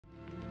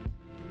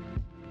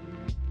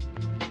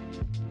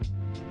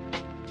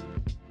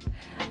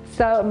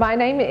So my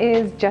name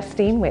is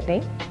Justine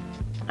Whitney.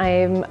 I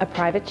am a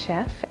private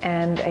chef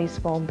and a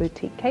small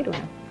boutique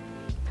caterer.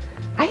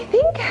 I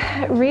think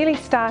it really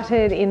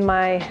started in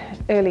my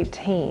early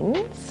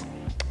teens,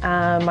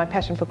 my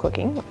passion for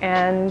cooking,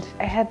 and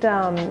I had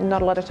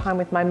not a lot of time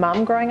with my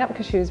mum growing up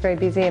because she was very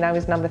busy and I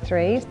was number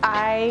 3.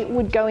 I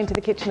would go into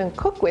the kitchen and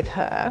cook with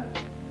her,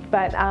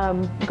 but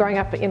growing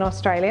up in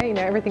Australia, you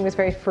know, everything was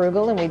very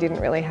frugal and we didn't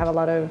really have a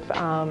lot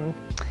of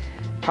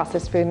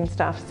processed food and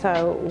stuff,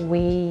 so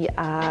we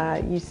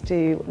used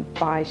to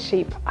buy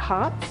sheep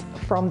hearts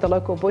from the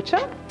local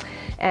butcher,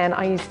 and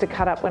I used to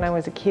cut up when I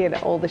was a kid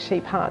all the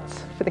sheep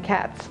hearts for the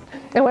cats.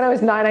 And when I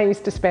was 9, I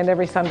used to spend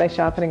every Sunday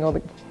sharpening all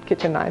the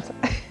kitchen knives.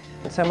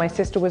 So my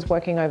sister was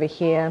working over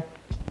here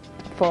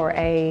for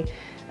a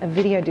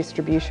video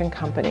distribution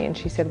company, and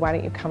she said, why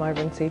don't you come over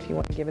and see if you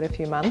want to give it a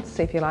few months,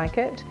 see if you like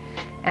it.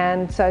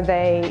 And so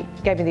they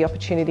gave me the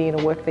opportunity in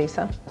a work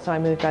visa. So I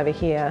moved over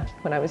here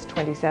when I was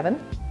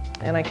 27.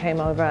 And I came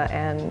over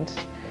and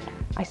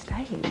I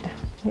stayed,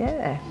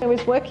 yeah. I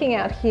was working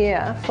out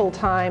here full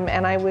time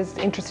and I was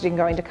interested in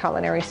going to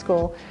culinary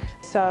school.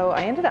 So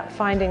I ended up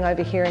finding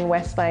over here in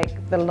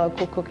Westlake the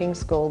local cooking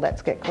school,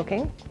 Let's Get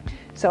Cooking.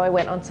 So I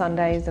went on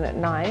Sundays and at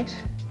night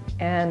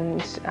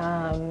and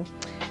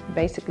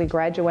basically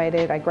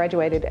graduated. I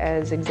graduated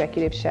as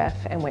executive chef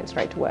and went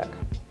straight to work.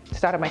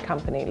 Started my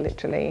company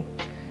literally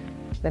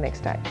the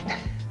next day.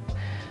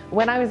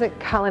 When I was at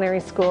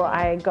culinary school,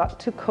 I got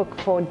to cook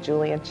for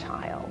Julia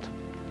Child,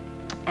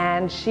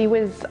 and she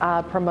was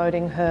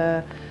promoting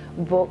her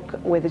book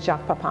with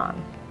Jacques Pepin.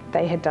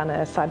 They had done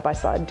a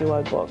side-by-side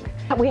duo book.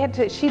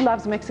 She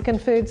loves Mexican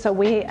food, so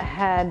we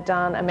had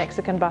done a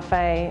Mexican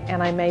buffet,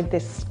 and I made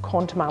this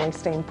corn tamale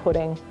steamed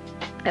pudding.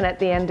 And at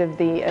the end of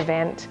the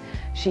event,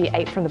 she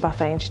ate from the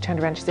buffet and she turned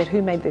around and she said,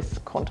 who made this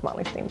corn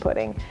tamale steamed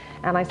pudding?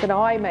 And I said,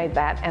 oh, I made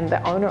that. And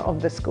the owner of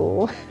the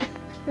school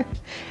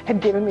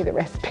had given me the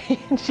recipe,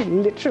 and she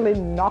literally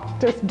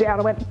knocked us down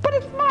and went, but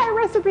it's my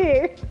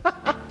recipe.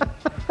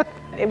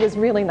 It was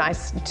really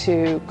nice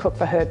to cook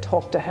for her,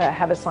 talk to her,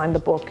 have her sign the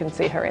book and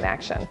see her in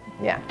action.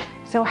 Yeah.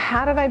 So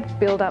how did I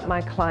build up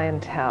my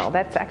clientele?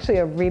 That's actually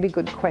a really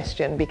good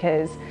question,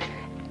 because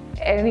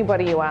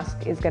anybody you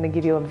ask is going to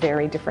give you a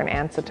very different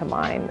answer to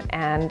mine,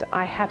 and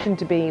I happened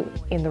to be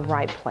in the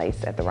right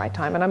place at the right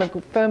time, and I'm a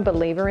firm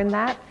believer in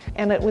that.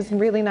 And it was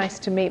really nice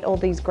to meet all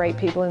these great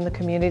people in the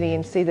community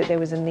and see that there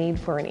was a need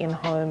for an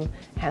in-home,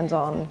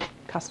 hands-on,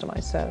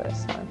 customized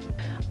service. So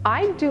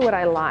I do what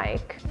I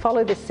like,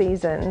 follow the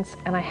seasons,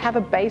 and I have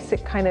a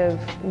basic kind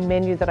of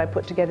menu that I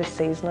put together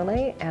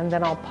seasonally, and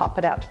then I'll pop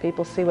it out to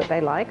people, see what they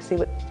like, see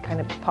what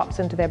kind of pops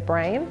into their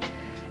brain,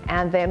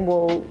 and then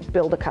we'll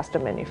build a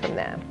custom menu from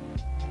there.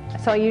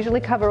 So I usually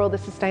cover all the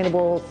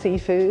sustainable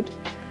seafood.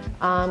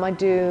 I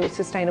do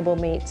sustainable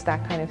meats,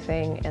 that kind of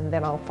thing, and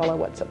then I'll follow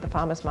what's at the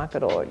farmer's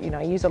market, or, you know,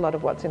 I use a lot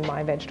of what's in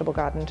my vegetable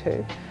garden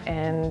too.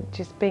 And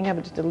just being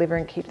able to deliver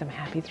and keep them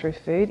happy through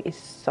food is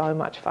so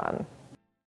much fun.